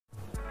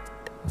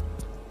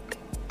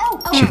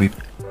Should we?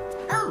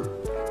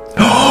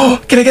 Oh,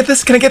 can I get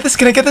this? Can I get this?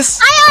 Can I get this?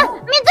 Me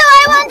too,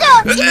 I want to!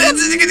 It's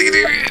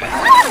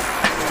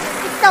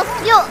so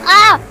cute!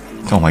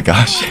 Oh my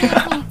gosh.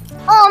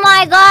 Oh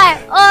my god!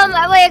 Oh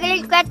my, wait,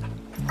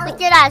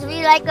 look at us.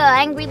 We like an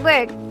angry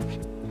bird.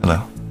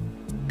 Hello.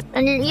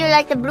 And you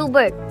like the blue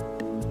bird.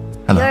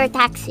 Hello. You're a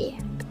taxi.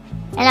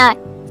 And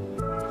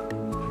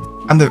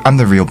I'm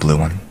the real blue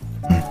one.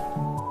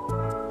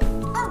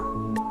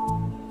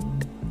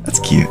 That's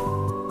cute.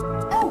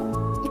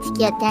 it's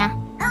cute, yeah.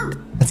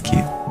 That's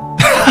cute.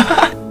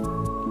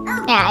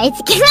 Yeah,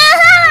 it's cute.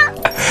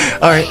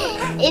 Alright.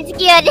 It's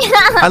cute.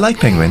 I like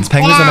penguins.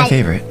 Penguins are my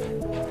favorite.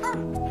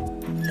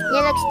 You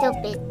look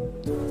stupid.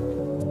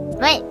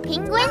 Wait,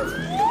 penguins?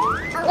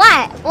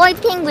 Why? Why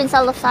penguins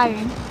all of a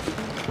sudden?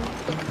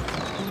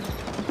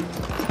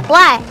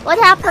 Why? What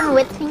happened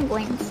with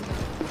penguins?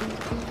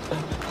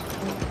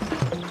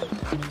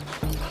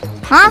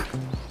 Huh?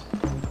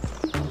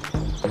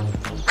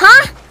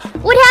 Huh?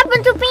 What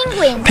happened to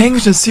penguins?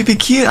 Penguins are super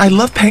cute. I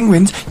love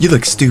penguins. You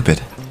look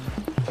stupid.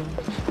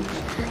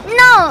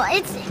 No,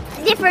 it's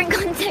different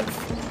context.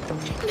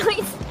 No,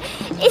 it's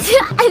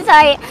I'm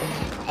sorry.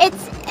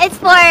 It's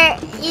for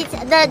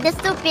the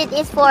stupid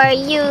is for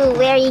you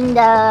wearing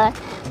the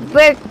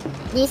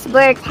these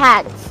bird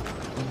hats.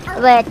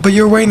 But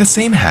you're wearing the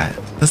same hat.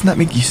 Doesn't that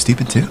make you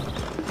stupid too?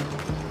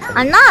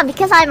 I'm not,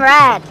 because I'm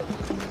red.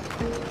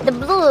 The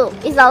blue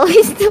is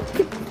always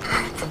stupid.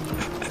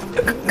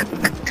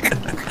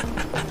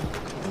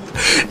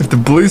 If the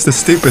blue's the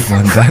stupid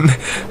one, then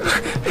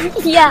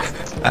Yeah.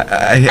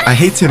 I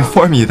hate to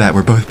inform you that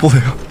we're both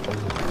blue.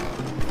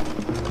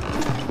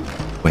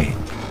 Wait,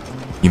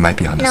 you might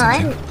be onto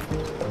something.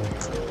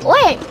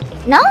 Wait,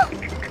 no?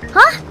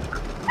 Huh?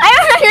 I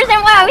don't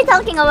understand what are we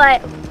talking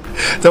about.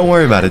 Don't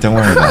worry about it. Don't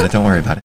worry about it. Don't worry about it.